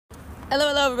Hello,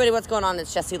 everybody. What's going on?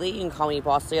 It's Jessie Lee. You can call me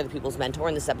Boss Lee, or the People's Mentor.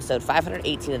 In this episode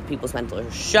 518 of the People's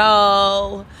Mentor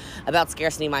Show about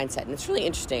scarcity mindset. And it's really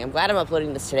interesting. I'm glad I'm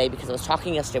uploading this today because I was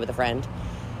talking yesterday with a friend,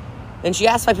 and she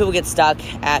asked why people get stuck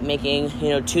at making,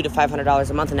 $200 to $500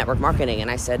 a month in network marketing. And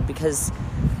I said, because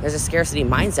there's a scarcity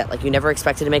mindset. Like, you never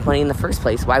expected to make money in the first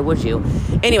place. Why would you?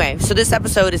 Anyway, so this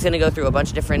episode is going to go through a bunch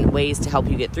of different ways to help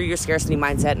you get through your scarcity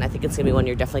mindset. And I think it's going to be one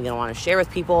you're definitely going to want to share with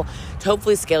people to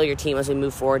hopefully scale your team as we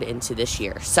move forward into this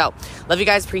year. So, love you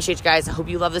guys. Appreciate you guys. I hope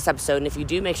you love this episode. And if you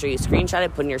do, make sure you screenshot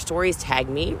it, put in your stories, tag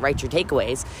me, write your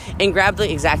takeaways, and grab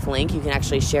the exact link. You can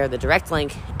actually share the direct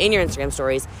link in your Instagram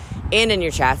stories and in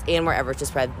your chats and wherever to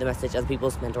spread the message of the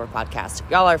People's Mentor podcast.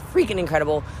 Y'all are freaking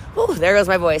incredible. Ooh, there goes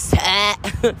my voice.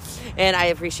 And I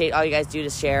appreciate all you guys do to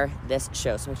share this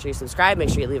show. So make sure you subscribe. Make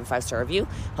sure you leave a 5-star review.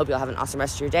 Hope you all have an awesome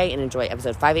rest of your day and enjoy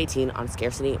episode 518 on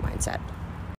scarcity mindset.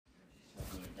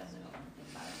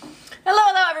 Hello,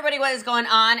 everybody. What is going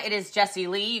on? It is Jessie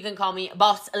Lee. You can call me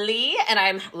Boss Lee, and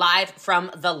I'm live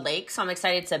from the lake. So I'm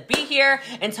excited to be here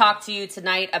and talk to you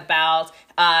tonight about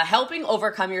helping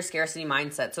overcome your scarcity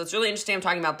mindset. So it's really interesting. I'm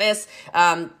talking about this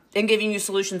and giving you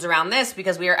solutions around this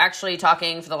because we are actually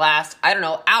talking for the last,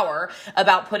 hour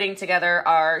about putting together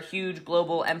our huge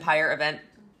global empire event,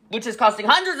 which is costing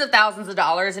hundreds of thousands of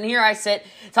dollars. And here I sit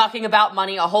talking about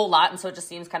money a whole lot. And so it just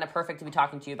seems kind of perfect to be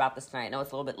talking to you about this tonight. I know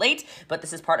it's a little bit late, but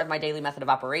this is part of my daily method of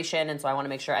operation. And so I want to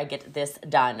make sure I get this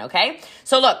done. Okay.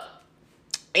 So look,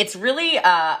 it's really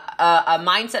a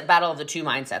mindset battle of the two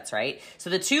mindsets, right? So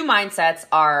the two mindsets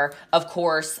are, of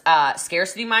course,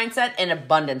 scarcity mindset and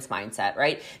abundance mindset,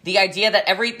 right? The idea that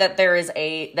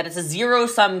it's a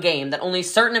zero-sum game, that only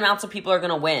certain amounts of people are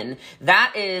going to win.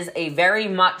 That is a very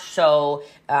much so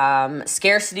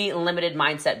scarcity and limited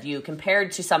mindset view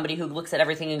compared to somebody who looks at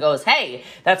everything and goes, hey,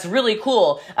 that's really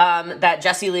cool that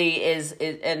Jessie Lee is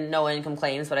and no income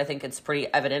claims, but I think it's pretty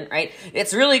evident, right?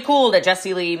 It's really cool that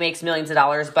Jessie Lee makes millions of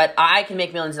dollars, but I can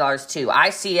make millions of dollars too.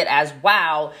 I see it as,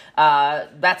 wow,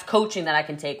 that's coaching that I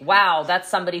can take. Wow, that's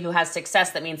somebody who has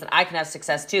success. That means that I can have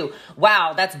success too.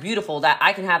 Wow, that's beautiful that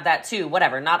I can have that too.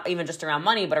 Whatever, not even just around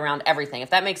money, but around everything. If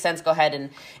that makes sense, go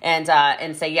ahead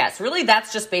and say yes. Really,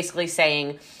 that's just basically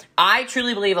saying, I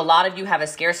truly believe a lot of you have a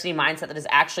scarcity mindset that is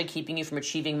actually keeping you from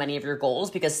achieving many of your goals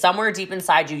because somewhere deep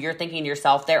inside you, you're thinking to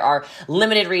yourself, there are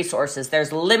limited resources,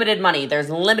 there's limited money, there's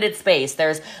limited space,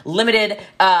 there's limited,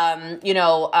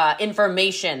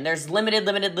 information, there's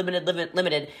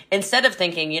limited, instead of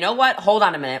thinking, you know what, hold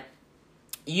on a minute,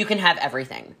 you can have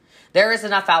everything. There is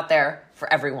enough out there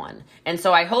for everyone. And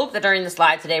so I hope that during this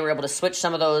live today, we're able to switch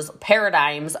some of those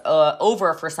paradigms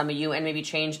over for some of you and maybe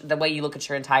change the way you look at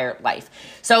your entire life.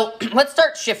 So let's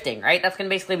start shifting, right? That's going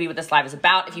to basically be what this live is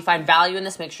about. If you find value in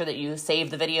this, make sure that you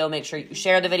save the video. Make sure you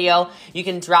share the video. You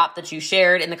can drop that you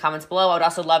shared in the comments below. I would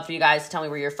also love for you guys to tell me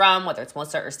where you're from, whether it's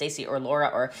Melissa or Stacy or Laura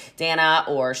or Dana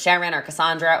or Sharon or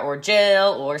Cassandra or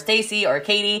Jill or Stacy or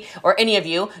Katie or any of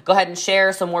you. Go ahead and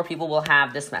share so more people will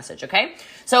have this message, okay?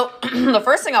 So the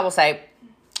first thing I will say,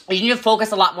 you need to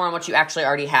focus a lot more on what you actually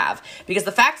already have. Because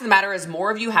the fact of the matter is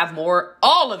more of you have more,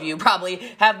 all of you probably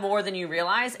have more than you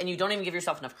realize, and you don't even give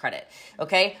yourself enough credit,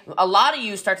 okay? A lot of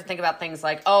you start to think about things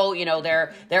like, oh,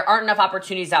 there aren't enough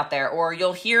opportunities out there, or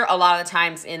you'll hear a lot of the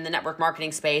times in the network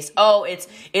marketing space, oh, it's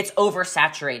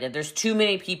oversaturated. There's too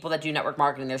many people that do network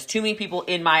marketing. There's too many people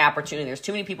in my opportunity. There's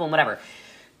too many people in whatever.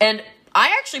 And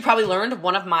I actually probably learned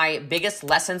one of my biggest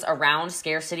lessons around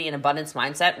scarcity and abundance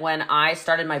mindset when I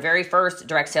started my very first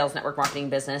direct sales network marketing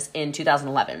business in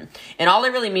 2011. And all I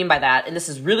really mean by that, and this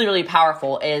is really, really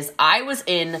powerful, is I was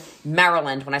in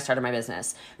Maryland when I started my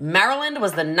business. Maryland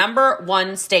was the number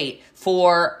one state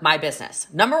for my business.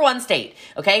 Number one state.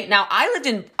 Okay. Now I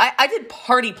did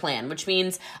Party Plan, which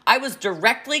means I was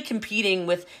directly competing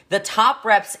with the top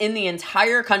reps in the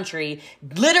entire country,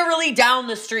 literally down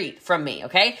the street from me.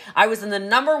 Okay. I was in the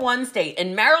number one state,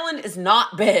 and Maryland is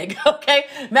not big. Okay.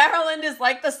 Maryland is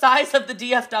like the size of the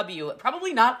DFW.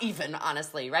 Probably not even,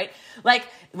 honestly, right?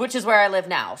 Which is where I live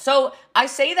now. So I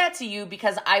say that to you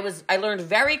because I learned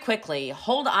very quickly,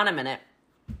 hold on a minute.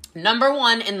 Number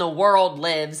one in the world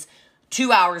lives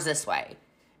 2 hours this way.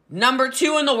 Number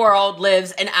two in the world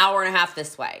lives an hour and a half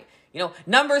this way.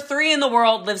 Number three in the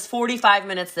world lives 45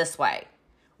 minutes this way.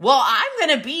 Well, I'm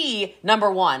going to be number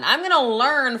one. I'm going to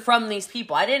learn from these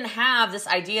people. I didn't have this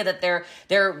idea that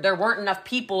there weren't enough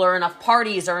people or enough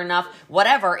parties or enough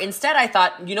whatever. Instead, I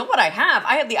thought, you know what I have?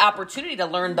 I have the opportunity to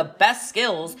learn the best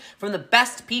skills from the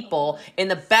best people in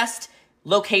the best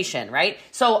location, right?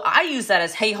 So I use that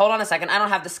as, hey, hold on a second. I don't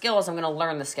have the skills. I'm going to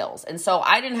learn the skills. And so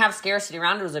I didn't have scarcity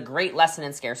around. It was a great lesson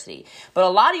in scarcity. But a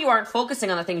lot of you aren't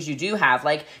focusing on the things you do have.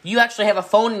 Like, you actually have a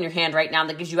phone in your hand right now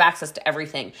that gives you access to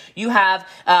everything. You have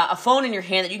a phone in your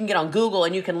hand that you can get on Google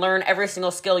and you can learn every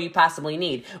single skill you possibly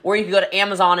need. Or you could go to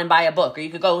Amazon and buy a book, or you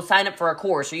could go sign up for a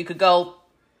course, or you could go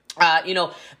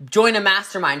join a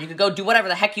mastermind. You could go do whatever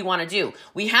the heck you want to do.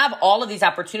 We have all of these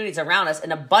opportunities around us,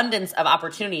 an abundance of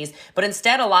opportunities, but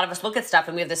instead a lot of us look at stuff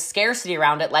and we have this scarcity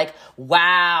around it, like,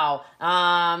 wow,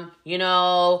 I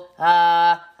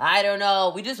don't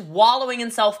know. We just wallowing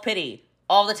in self-pity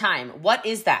all the time. What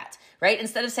is that? Right?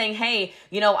 Instead of saying, hey,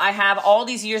 I have all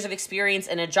these years of experience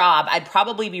in a job, I'd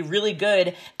probably be really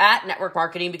good at network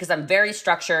marketing because I'm very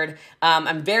structured.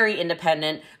 I'm very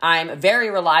independent. I'm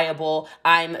very reliable.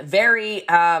 I'm very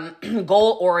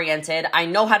goal oriented. I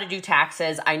know how to do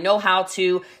taxes. I know how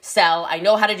to sell. I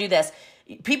know how to do this.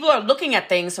 People are looking at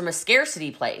things from a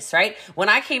scarcity place, right? When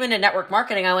I came into network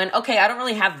marketing, I went, okay, I don't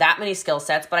really have that many skill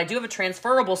sets, but I do have a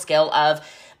transferable skill of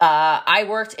I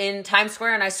worked in Times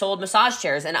Square and I sold massage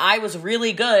chairs, and I was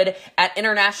really good at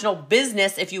international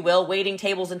business, if you will, waiting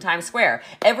tables in Times Square.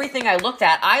 Everything I looked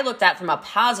at from a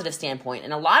positive standpoint.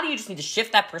 And a lot of you just need to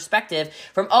shift that perspective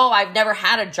from, oh, I've never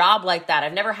had a job like that.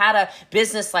 I've never had a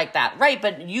business like that. Right.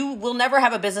 But you will never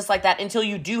have a business like that until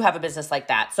you do have a business like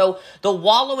that. So the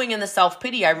wallowing in the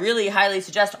self-pity, I really highly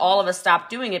suggest all of us stop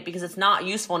doing it, because it's not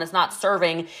useful and it's not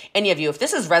serving any of you. If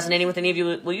this is resonating with any of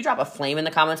you, will you drop a flame in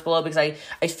the comments below? Because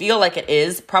I feel like it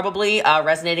is probably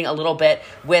resonating a little bit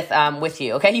with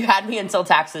you. Okay, you had me until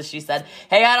taxes. She said,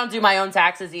 hey, I don't do my own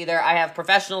taxes either. I have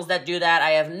professionals that do that. I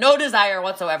have no desire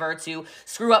whatsoever to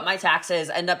screw up my taxes,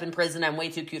 end up in prison. I'm way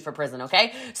too cute for prison.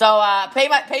 Okay, so pay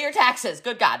your taxes.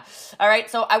 Good God. All right,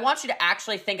 so I want you to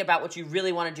actually think about what you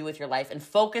really want to do with your life and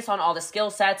focus on all the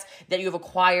skill sets that you have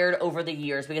acquired over the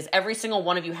years, because every single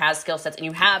one of you has skill sets and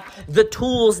you have the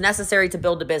tools necessary to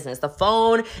build a business. The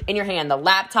phone in your hand, the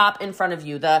laptop in front of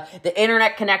you, the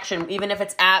internet connection, even if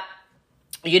it's at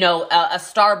a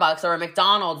Starbucks or a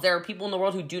McDonald's. There are people in the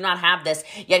world who do not have this,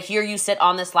 yet here you sit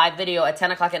on this live video at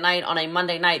 10 o'clock at night on a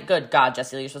Monday night. Good God,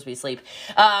 Jesse, you're supposed to be asleep.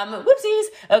 Whoopsies.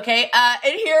 Okay.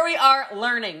 And here we are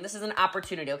learning. This is an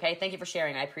opportunity. Okay. Thank you for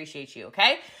sharing. I appreciate you.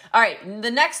 Okay. All right.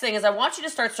 The next thing is I want you to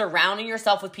start surrounding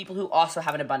yourself with people who also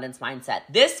have an abundance mindset.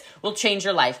 This will change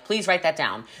your life. Please write that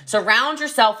down. Surround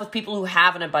yourself with people who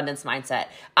have an abundance mindset.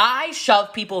 I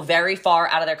shove people very far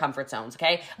out of their comfort zones.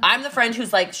 Okay. I'm the friend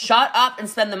who's like, shut up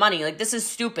and spend the money. Like, this is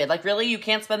stupid. Like, really, you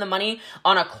can't spend the money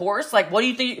on a course? Like, what do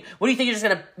you think you're just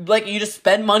gonna, like, you just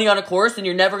spend money on a course and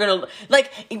you're never gonna,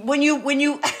 like, when you when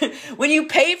you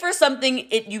pay for something,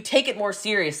 you take it more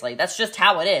seriously. That's just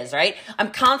how it is, right?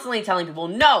 I'm constantly telling people,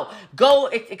 no, go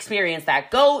experience that.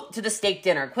 Go to the steak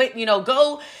dinner. Quit,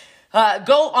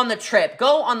 go on the trip,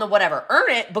 go on the whatever,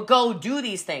 earn it, but go do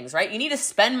these things, right? You need to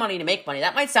spend money to make money.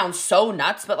 That might sound so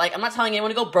nuts, but like, I'm not telling anyone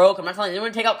to go broke. I'm not telling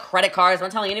anyone to take out credit cards. I'm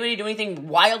not telling anybody to do anything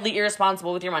wildly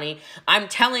irresponsible with your money. I'm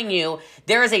telling you,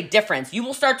 there is a difference. You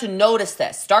will start to notice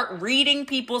this. Start reading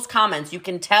people's comments. You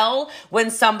can tell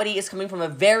when somebody is coming from a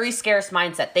very scarce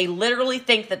mindset. They literally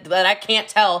think that I can't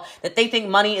tell, that they think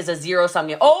money is a zero-sum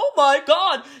game. Oh my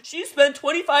God, she spent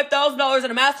 $25,000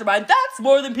 in a mastermind. That's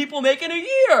more than people make in a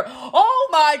year. Oh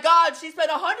my God, she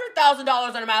spent $100,000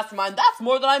 on a mastermind. That's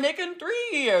more than I make in 3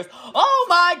 years. Oh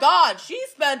my God, she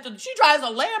drives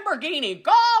a Lamborghini.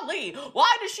 Golly,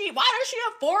 why does she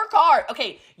have 4 cars?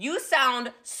 Okay, you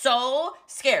sound so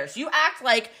scarce. You act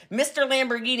like Mr.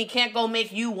 Lamborghini can't go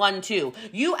make you one too.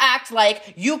 You act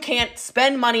like you can't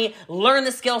spend money, learn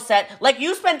the skill set. Like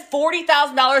you spent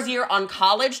 $40,000 a year on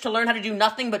college to learn how to do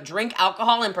nothing but drink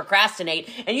alcohol and procrastinate.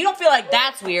 And you don't feel like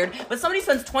that's weird, but somebody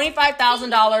spends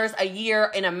 $25,000 a year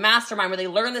in a mastermind where they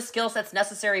learn the skill sets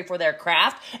necessary for their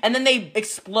craft, and then they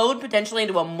explode potentially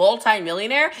into a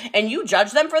multi-millionaire, and you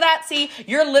judge them for that. See,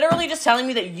 you're literally just telling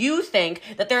me that you think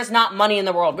that there's not money in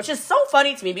the world, which is so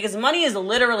funny to me because money is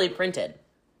literally printed.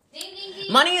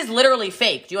 Money is literally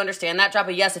fake. Do you understand that? Drop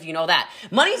a yes if you know that.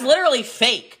 Money's literally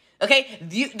fake. Okay,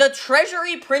 the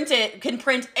treasury can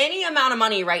print any amount of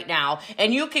money right now,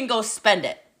 and you can go spend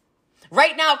it.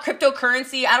 Right now,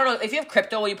 cryptocurrency, I don't know, if you have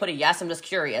crypto, will you put a yes? I'm just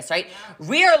curious, right?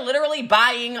 We are literally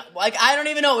buying, like, I don't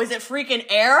even know, is it freaking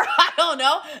air? I don't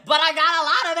know, but I got a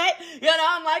lot of it.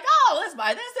 I'm like, oh, let's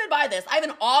buy this and buy this. I have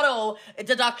an auto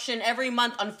deduction every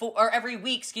month every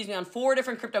week, on 4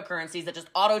 different cryptocurrencies that just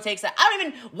auto takes that.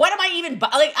 What am I even,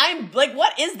 I'm like,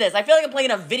 what is this? I feel like I'm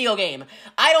playing a video game.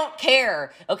 I don't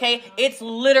care, okay? It's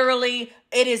literally,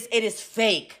 it is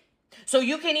fake. So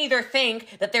you can either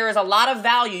think that there is a lot of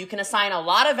value, you can assign a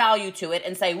lot of value to it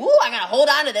and say, woo, I gotta hold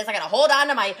on to this, I gotta hold on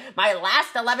to my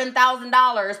last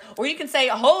 $11,000, or you can say,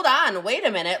 hold on, wait a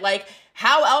minute, like,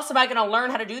 how else am I going to learn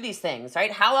how to do these things,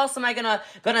 right? How else am I gonna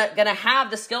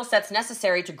have the skill sets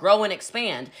necessary to grow and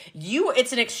expand?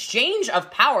 It's an exchange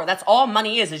of power. That's all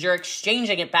money is you're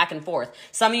exchanging it back and forth.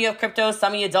 Some of you have crypto,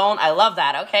 some of you don't. I love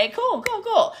that. Okay, cool.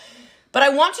 But I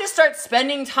want you to start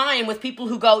spending time with people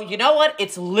who go, you know what?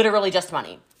 It's literally just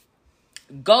money.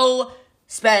 Go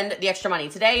spend the extra money.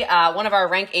 Today, one of our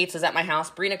rank 8s was at my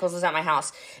house. Bree Nichols was at my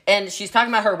house. And she's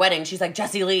talking about her wedding. She's like,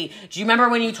 Jessie Lee, do you remember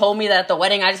when you told me that at the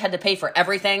wedding I just had to pay for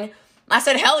everything? I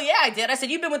said, hell yeah, I did. I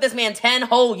said, you've been with this man 10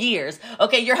 whole years.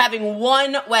 Okay, you're having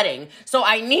one wedding. So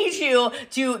I need you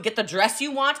to get the dress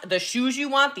you want, the shoes you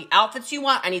want, the outfits you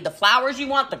want. I need the flowers you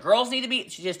want. The girls need to be,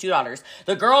 she has 2 daughters.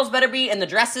 The girls better be in the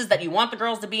dresses that you want the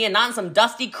girls to be in, not in some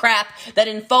dusty crap that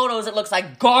in photos it looks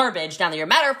like garbage down there.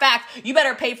 Matter of fact, you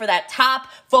better pay for that top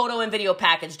photo and video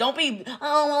package. Don't be,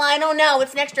 oh, well, I don't know.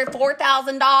 It's an extra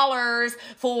 $4,000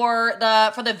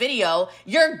 for the video.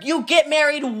 You get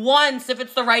married once if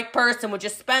it's the right person. Would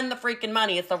just spend the freaking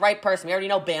money. It's the right person. We already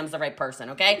know Bam's the right person,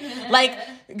 okay? Like,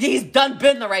 he's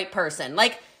been the right person.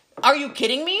 Like, are you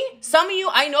kidding me? Some of you,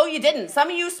 I know you didn't. Some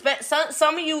of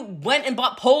you went and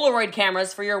bought Polaroid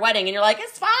cameras for your wedding, and you're like,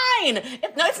 it's fine.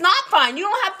 No, it's not fine. You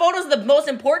don't have photos of the most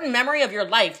important memory of your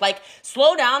life. Like,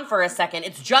 slow down for a second.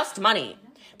 It's just money.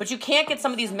 But you can't get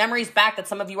some of these memories back that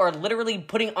some of you are literally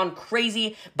putting on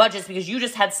crazy budgets because you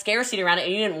just had scarcity around it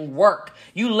and you didn't work.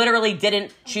 You literally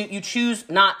didn't you choose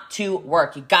not to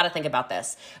work. You got to think about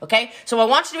this, okay? So I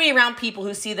want you to be around people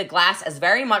who see the glass as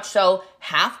very much so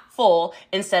half full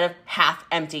instead of half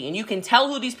empty. And you can tell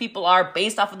who these people are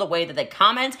based off of the way that they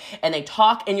comment and they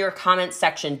talk in your comment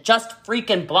section. Just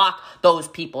freaking block those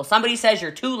people. Somebody says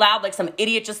you're too loud like some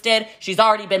idiot just did. She's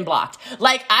already been blocked.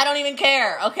 Like, I don't even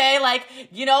care, okay? Like,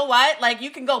 you know what? Like, you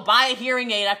can go buy a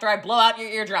hearing aid after I blow out your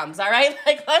eardrums, all right?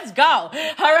 Like, let's go, all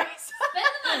right? Spend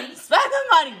the money. Spend the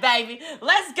money, baby.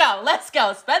 Let's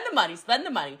go. Spend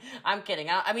the money. I'm kidding.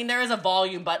 I mean, there is a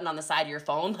volume button on the side of your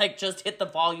phone. Like, just hit the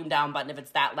volume down button if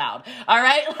it's that loud. All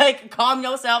right? Like, calm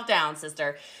yourself down,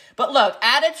 sister. But look,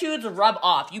 attitudes rub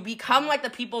off. You become like the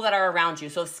people that are around you.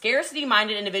 So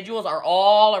scarcity-minded individuals are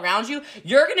all around you.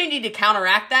 You're going to need to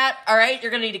counteract that, all right?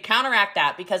 You're going to need to counteract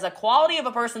that because the quality of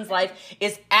a person's life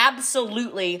is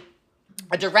absolutely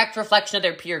a direct reflection of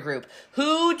their peer group.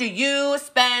 Who do you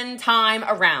spend time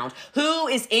around? Who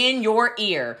is in your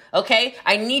ear? Okay?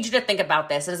 I need you to think about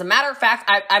this. As a matter of fact,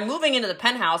 I'm moving into the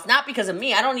penthouse, not because of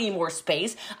me. I don't need more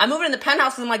space. I'm moving in the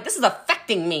penthouse because I'm like, this is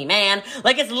affecting me, man.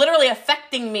 Like, it's literally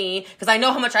affecting me because I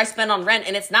know how much I spend on rent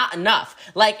and it's not enough.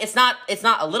 Like, it's not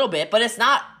a little bit, but it's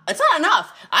not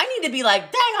enough. I need to be like,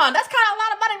 dang on, that's kind of a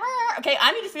lot of money. Okay,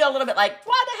 I need to feel a little bit like,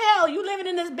 why the hell you living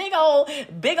in this big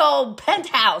old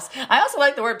penthouse? I also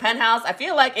like the word penthouse. I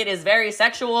feel like it is very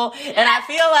sexual, and I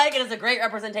feel like it is a great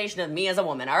representation of me as a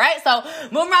woman. All right, so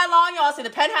moving right along, y'all see the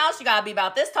penthouse. You gotta be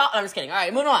about this tall. I'm just kidding. All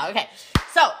right, moving along. Okay,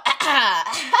 so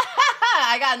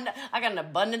I got an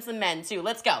abundance of men too.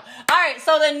 Let's go. All right,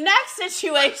 so the next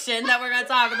situation that we're gonna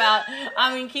talk about.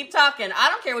 I mean, keep talking. I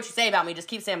don't care what you say about me. Just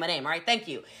keep saying my name. All right, thank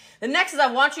you. The next is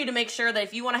I want you to make sure that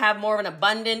if you want to have more of an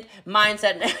abundant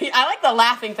mindset, I like the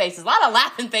laughing faces. A lot of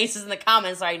laughing faces in the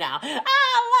comments right now.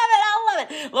 I love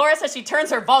it. Laura says she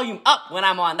turns her volume up when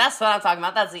I'm on. That's what I'm talking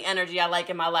about. That's the energy I like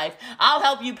in my life. I'll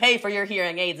help you pay for your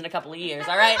hearing aids in a couple of years,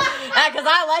 all right? Because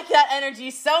I like that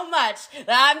energy so much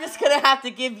that I'm just going to have to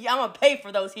I'm going to pay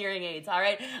for those hearing aids, all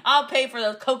right? I'll pay for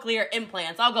those cochlear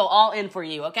implants. I'll go all in for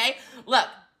you, okay? Look.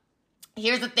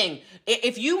 Here's the thing.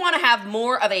 If you want to have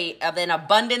more of an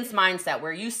abundance mindset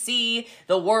where you see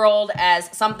the world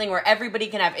as something where everybody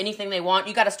can have anything they want,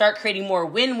 you got to start creating more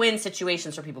win-win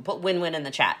situations for people. Put win-win in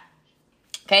the chat.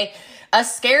 Okay? A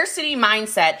scarcity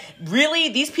mindset, really,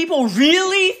 these people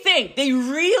really think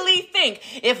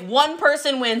if one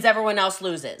person wins, everyone else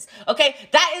loses. Okay?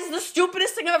 That is the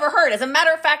stupidest thing I've ever heard. As a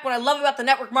matter of fact, what I love about the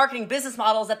network marketing business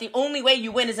model is that the only way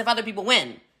you win is if other people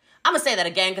win. I'm going to say that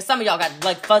again because some of y'all got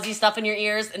like fuzzy stuff in your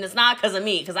ears and it's not because of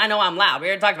me because I know I'm loud. We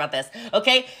already talked about this.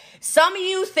 Okay. Some of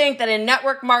you think that in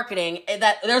network marketing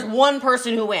that there's one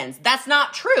person who wins. That's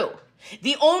not true.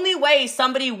 The only way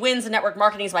somebody wins in network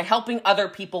marketing is by helping other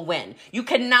people win. You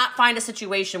cannot find a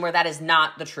situation where that is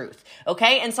not the truth.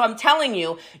 Okay? And so I'm telling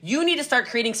you, you need to start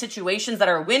creating situations that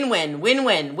are win-win,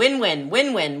 win-win, win-win,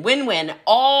 win-win, win-win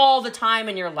all the time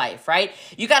in your life, right?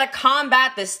 You got to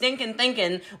combat this stinking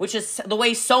thinking, which is the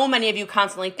way so many of you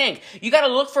constantly think. You got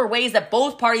to look for ways that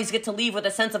both parties get to leave with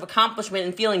a sense of accomplishment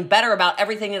and feeling better about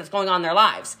everything that's going on in their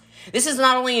lives. This is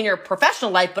not only in your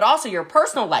professional life, but also your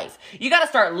personal life. You got to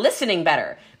start listening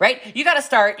better, right? You got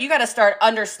to start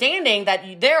understanding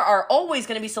that there are always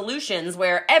going to be solutions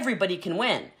where everybody can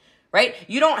win. Right?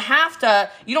 You don't have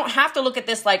to look at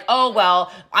this like, oh, well,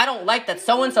 I don't like that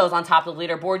so-and-so's on top of the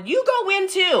leaderboard. You go win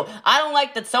too. I don't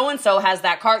like that so-and-so has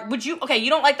that car. You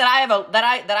don't like that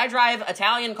I drive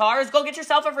Italian cars? Go get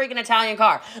yourself a freaking Italian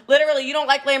car. Literally, you don't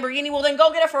like Lamborghini? Well, then go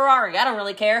get a Ferrari. I don't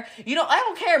really care. I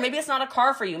don't care. Maybe it's not a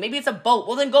car for you. Maybe it's a boat.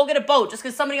 Well, then go get a boat. Just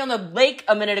because somebody on the lake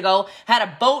a minute ago had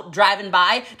a boat driving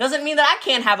by doesn't mean that I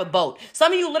can't have a boat.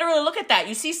 Some of you literally look at that.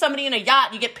 You see somebody in a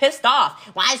yacht, you get pissed off.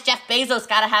 Why is Jeff Bezos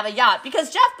got to have a yacht? Because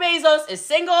Jeff Bezos is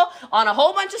single on a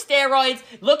whole bunch of steroids,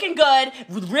 looking good,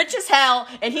 rich as hell,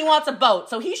 and he wants a boat.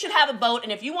 So he should have a boat.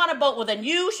 And if you want a boat, well, then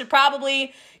you should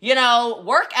probably,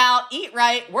 work out, eat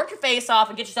right, work your face off,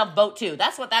 and get yourself a boat too.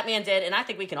 That's what that man did, and I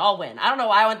think we can all win. I don't know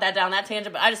why I went down that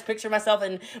tangent, but I just pictured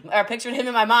him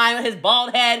in my mind with his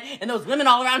bald head and those women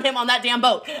all around him on that damn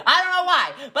boat. I don't know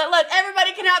why, but look,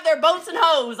 everybody can have their boats and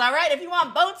hoes, all right? If you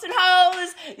want boats and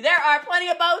hoes, there are plenty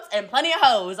of boats and plenty of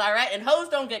hoes, all right? And hoes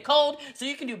don't get cold, so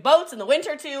you can do boats in the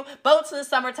winter too, boats in the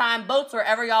summertime, boats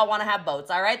wherever y'all want to have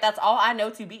boats, all right? That's all I know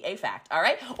to be a fact, all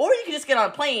right? Or you can just get on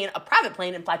a private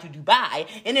plane, and fly to Dubai,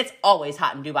 and it's always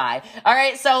hot in Dubai, all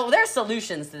right? So there's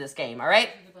solutions to this game, all right?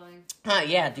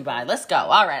 Yeah, Dubai. Let's go.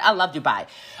 All right. I love Dubai.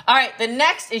 All right. The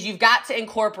next is you've got to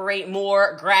incorporate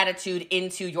more gratitude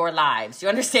into your lives. You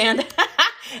understand?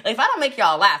 If I don't make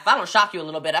y'all laugh, if I don't shock you a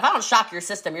little bit, if I don't shock your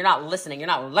system, you're not listening, you're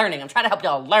not learning. I'm trying to help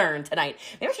y'all learn tonight.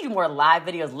 Maybe I should do more live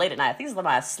videos late at night. I think these are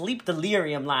my sleep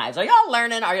delirium lives. Are y'all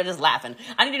learning or are you just laughing?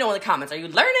 I need to know in the comments. Are you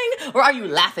learning or are you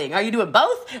laughing? Are you doing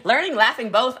both? Learning, laughing,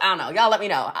 both? I don't know. Y'all let me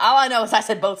know. All I know is I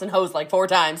said boats and hoes like 4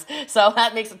 times. So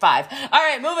that makes it 5. All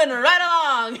right, moving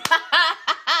right along.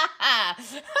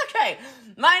 Okay,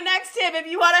 my next tip, if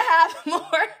you want to have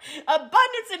more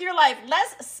abundance in your life,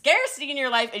 less scarcity in your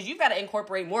life, is you've got to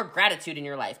incorporate more gratitude in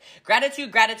your life.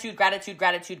 Gratitude, gratitude, gratitude,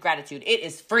 gratitude, gratitude. It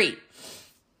is free.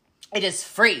 It is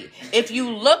free. If you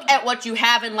look at what you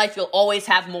have in life, you'll always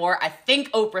have more. I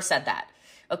think Oprah said that.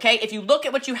 Okay, if you look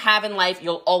at what you have in life,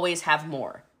 you'll always have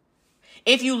more.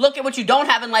 If you look at what you don't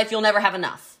have in life, you'll never have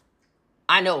enough.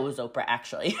 I know it was Oprah,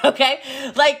 actually, okay?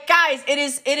 Like, guys, it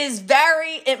is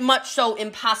very much so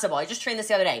impossible. I just trained this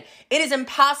the other day. It is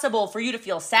impossible for you to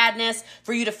feel sadness,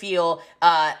 for you to feel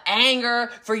anger,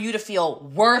 for you to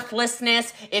feel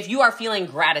worthlessness if you are feeling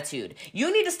gratitude.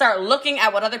 You need to start looking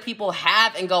at what other people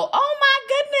have and go, oh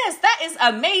my goodness, that is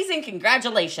amazing,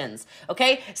 congratulations,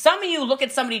 okay? Some of you look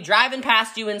at somebody driving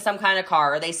past you in some kind of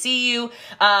car, or they see you,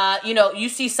 you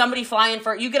see somebody flying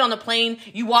you get on the plane,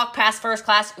 you walk past first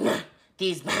class,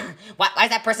 why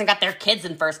that person got their kids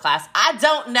in first class? I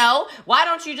don't know. Why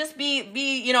don't you just be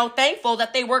thankful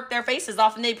that they worked their faces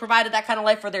off and they provided that kind of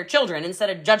life for their children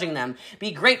instead of judging them? Be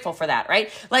grateful for that,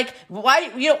 right? Like, why,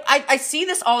 I see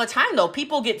this all the time though.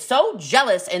 People get so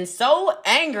jealous and so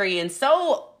angry and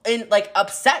so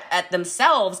upset at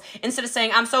themselves instead of saying,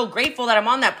 I'm so grateful that I'm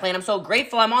on that plane. I'm so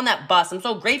grateful I'm on that bus. I'm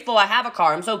so grateful I have a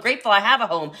car. I'm so grateful I have a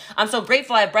home. I'm so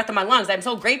grateful I have breath in my lungs. I'm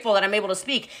so grateful that I'm able to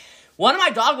speak. One of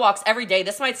my dog walks every day,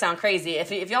 this might sound crazy.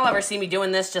 If y'all ever see me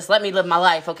doing this, just let me live my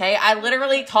life, okay? I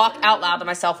literally talk out loud to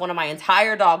myself one of my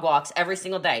entire dog walks every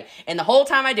single day. And the whole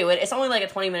time I do it, it's only like a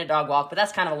 20-minute dog walk, but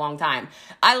that's kind of a long time.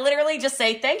 I literally just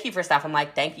say thank you for stuff. I'm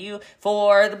like, thank you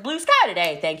for the blue sky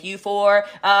today. Thank you for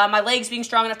my legs being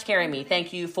strong enough to carry me.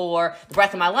 Thank you for the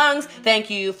breath in my lungs. Thank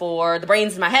you for the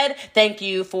brains in my head. Thank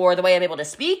you for the way I'm able to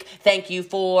speak. Thank you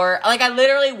for, I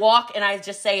literally walk and I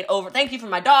just say it over. Thank you for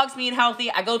my dogs being healthy.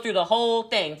 I go through the whole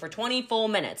thing for 20 full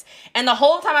minutes. And the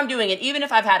whole time I'm doing it, even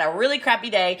if I've had a really crappy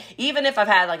day, even if I've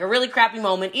had a really crappy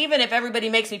moment, even if everybody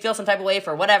makes me feel some type of way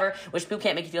for whatever, which people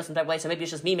can't make you feel some type of way, so maybe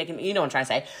it's just me making, you know what I'm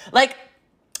trying to say.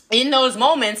 In those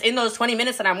moments, in those 20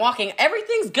 minutes that I'm walking,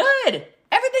 everything's good.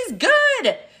 Everything's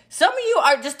good. Some of you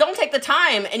just don't take the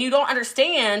time and you don't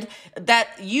understand that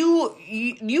you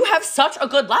have such a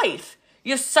good life.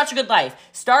 You have such a good life.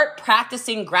 Start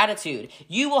practicing gratitude.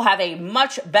 You will have a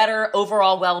much better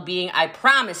overall well-being. I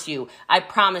promise you. I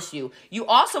promise you. You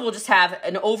also will just have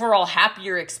an overall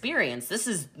happier experience. This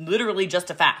is literally just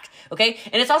a fact, okay?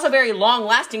 And it's also very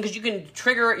long-lasting because you can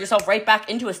trigger yourself right back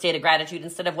into a state of gratitude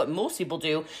instead of what most people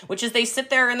do, which is they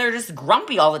sit there and they're just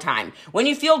grumpy all the time. When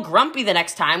you feel grumpy the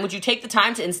next time, would you take the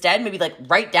time to instead maybe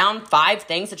write down 5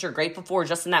 things that you're grateful for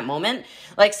just in that moment?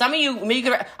 Some of you, maybe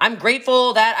I'm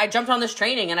grateful that I jumped on this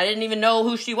training and I didn't even know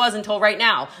who she was until right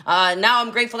now. Now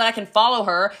I'm grateful that I can follow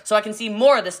her so I can see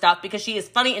more of this stuff because she is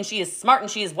funny and she is smart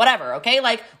and she is whatever, okay?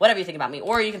 Whatever you think about me.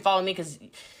 Or you can follow me because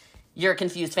you're a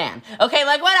confused fan. Okay,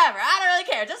 like whatever. I don't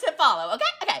really care. Just hit follow. Okay.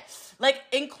 Like,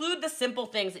 include the simple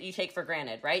things that you take for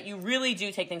granted, right? You really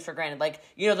do take things for granted. Like,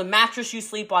 the mattress you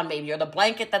sleep on maybe, or the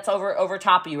blanket that's over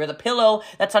top of you, or the pillow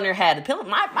that's on your head. The pillow,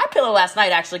 my pillow last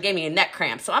night actually gave me a neck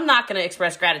cramp, so I'm not going to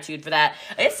express gratitude for that.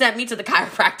 It sent me to the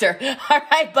chiropractor, all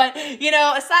right? But,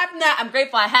 aside from that, I'm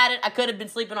grateful I had it. I could have been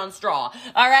sleeping on straw,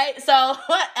 all right? So,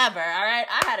 whatever, all right?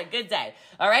 I had a good day,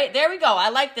 all right? There we go. I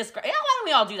like this. Yeah, why don't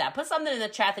we all do that? Put something in the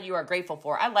chat that you are grateful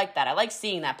for. I like that. I like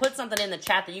seeing that. Put something in the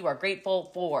chat that you are grateful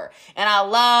for. And I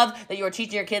love that you are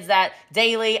teaching your kids that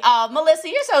daily. Oh, Melissa,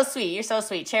 you're so sweet. You're so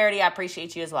sweet. Charity, I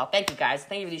appreciate you as well. Thank you, guys.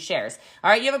 Thank you for these shares. All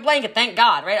right, you have a blanket. Thank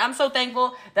God, right? I'm so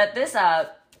thankful that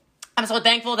I'm so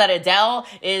thankful that Adele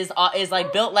is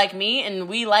like built like me, and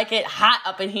we like it hot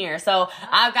up in here. So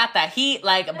I've got the heat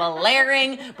like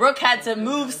blaring. Brooke had to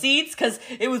move seats because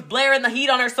it was blaring the heat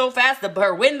on her so fast.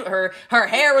 Her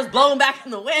hair was blowing back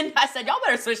in the wind. I said, y'all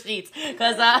better switch seats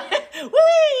because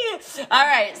whee! All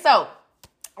right, so.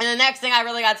 And the next thing I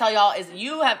really got to tell y'all is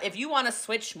if you want to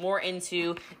switch more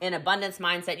into an abundance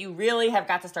mindset, you really have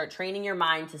got to start training your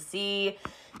mind to see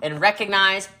and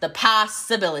recognize the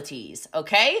possibilities,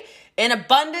 okay? An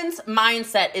abundance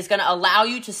mindset is going to allow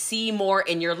you to see more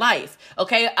in your life,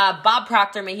 okay? Bob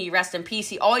Proctor, may he rest in peace,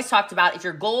 he always talked about if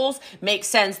your goals make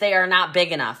sense, they are not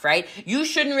big enough, right? You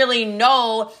shouldn't really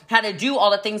know how to do all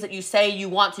the things that you say you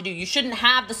want to do. You shouldn't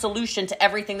have the solution to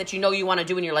everything that you know you want to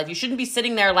do in your life. You shouldn't be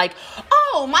sitting there like,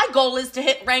 oh, my goal is to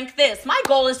hit rank this. My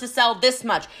goal is to sell this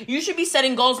much. You should be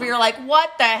setting goals where you're like,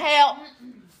 what the hell?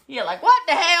 You're like, what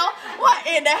the hell? What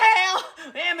in the hell?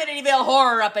 Amityville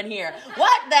horror up in here.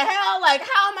 What the hell? Like,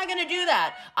 how am I going to do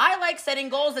that? I like setting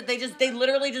goals that they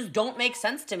literally just don't make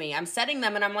sense to me. I'm setting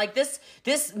them and I'm like,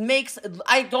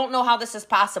 I don't know how this is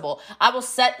possible. I will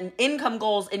set income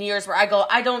goals in years where I go,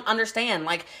 I don't understand.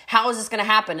 Like, how is this going to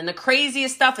happen? And the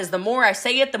craziest stuff is the more I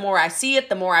say it, the more I see it,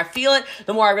 the more I feel it,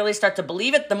 the more I really start to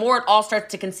believe it, the more it all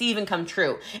starts to conceive and come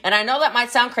true. And I know that might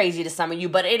sound crazy to some of you,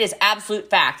 but it is absolute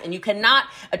fact. And you cannot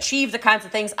achieve the kinds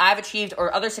of things I've achieved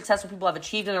or other successful people have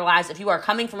achieved in their lives if you are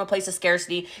coming from a place of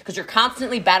scarcity because you're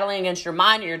constantly battling against your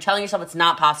mind and you're telling yourself it's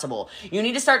not possible. You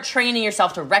need to start training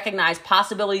yourself to recognize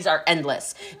possibilities are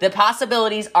endless. The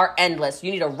possibilities are endless.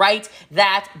 You need to write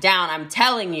that down. I'm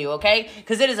telling you, okay?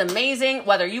 Because it is amazing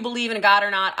whether you believe in God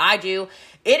or not. I do.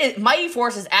 Mighty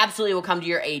forces absolutely will come to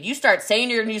your aid. You start saying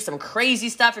you're going to do some crazy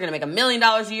stuff. You're going to make $1 million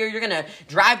a year. You're going to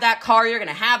drive that car. You're going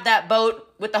to have that boat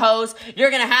with the hose. You're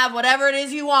going to have whatever it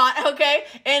is you want, okay?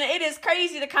 And it is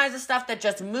crazy the kinds of stuff that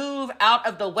just move out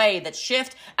of the way, that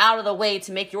shift out of the way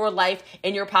to make your life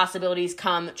and your possibilities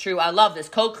come true. I love this.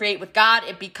 Co-create with God.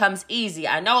 It becomes easy.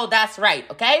 I know that's right,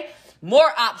 okay? More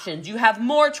options. You have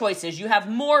more choices. You have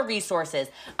more resources.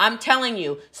 I'm telling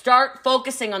you, start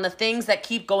focusing on the things that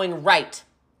keep going right.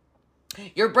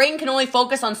 Your brain can only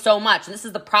focus on so much, and this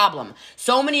is the problem.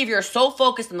 So many of you are so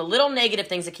focused on the little negative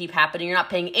things that keep happening, you're not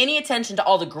paying any attention to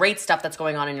all the great stuff that's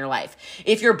going on in your life.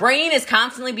 If your brain is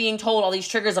constantly being told all these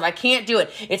triggers of, I can't do it,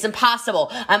 it's impossible,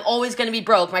 I'm always going to be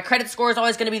broke, my credit score is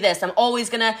always going to be this,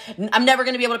 I'm never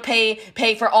going to be able to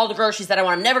pay for all the groceries that I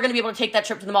want, I'm never going to be able to take that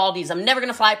trip to the Maldives, I'm never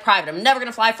going to fly private, I'm never going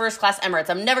to fly first class Emirates,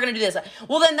 I'm never going to do this.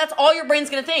 Well, then that's all your brain's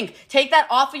going to think. Take that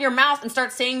off of your mouth and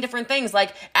start saying different things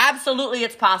like, absolutely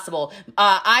it's possible.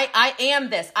 I am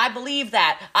this. I believe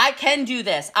that. I can do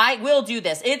this. I will do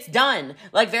this. It's done.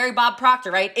 Like very Bob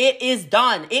Proctor, right? It is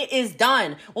done. It is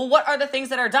done. Well, what are the things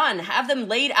that are done? Have them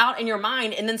laid out in your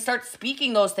mind and then start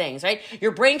speaking those things, right? Your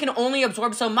brain can only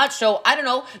absorb so much. So I don't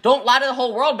know, don't lie to the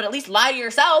whole world, but at least lie to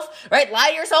yourself, right?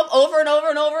 Lie to yourself over and over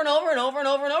and over and over and over and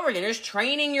over and over again. You're just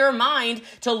training your mind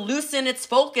to loosen its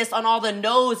focus on all the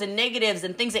no's and negatives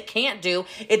and things it can't do.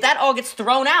 If that all gets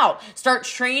thrown out, start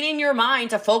training your mind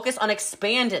to focus on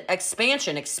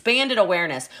expansion, expanded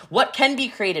awareness. What can be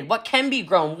created? What can be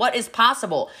grown? What is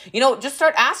possible? Just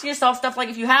start asking yourself stuff like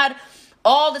if you had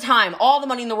all the time, all the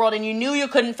money in the world, and you knew you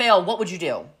couldn't fail, what would you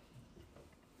do?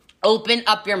 Open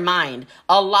up your mind.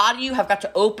 A lot of you have got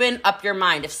to open up your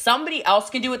mind. If somebody else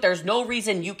can do it, there's no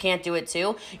reason you can't do it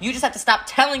too. You just have to stop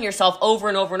telling yourself over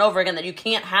and over and over again that you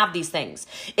can't have these things.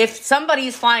 If somebody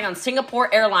is flying on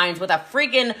Singapore Airlines with a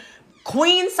freaking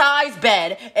queen size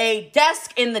bed, a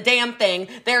desk in the damn thing,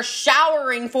 they're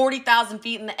showering 40,000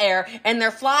 feet in the air, and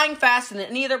they're flying faster than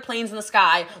any other planes in the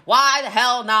sky, why the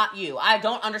hell not you? I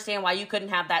don't understand why you couldn't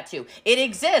have that too. It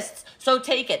exists, so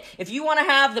take it. If you want to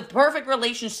have the perfect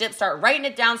relationship, start writing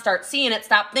it down, start seeing it,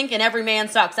 stop thinking every man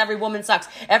sucks, every woman sucks,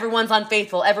 everyone's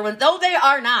unfaithful, no, they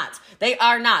are not. They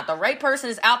are not. The right person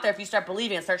is out there if you start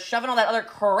believing it. Start shoving all that other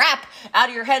crap out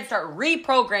of your head. Start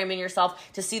reprogramming yourself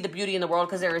to see the beauty in the world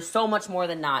because there is so much more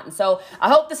than not. And so I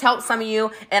hope this helps some of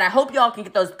you, and I hope y'all can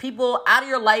get those people out of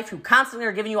your life who constantly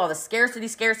are giving you all the scarcity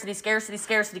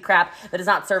crap that is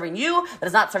not serving you, that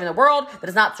is not serving the world, that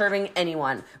is not serving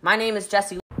anyone. My name is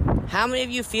Jessie. How many of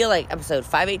you feel like episode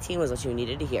 518 was what you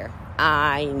needed to hear?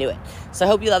 I knew it. So I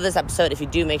hope you love this episode. If you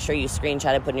do, make sure you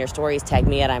screenshot it, put in your stories, tag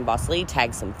me at I'm Boss Lee,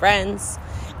 tag some friends,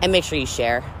 and make sure you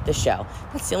share the show.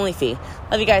 That's the only fee.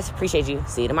 Love you guys. Appreciate you.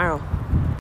 See you tomorrow.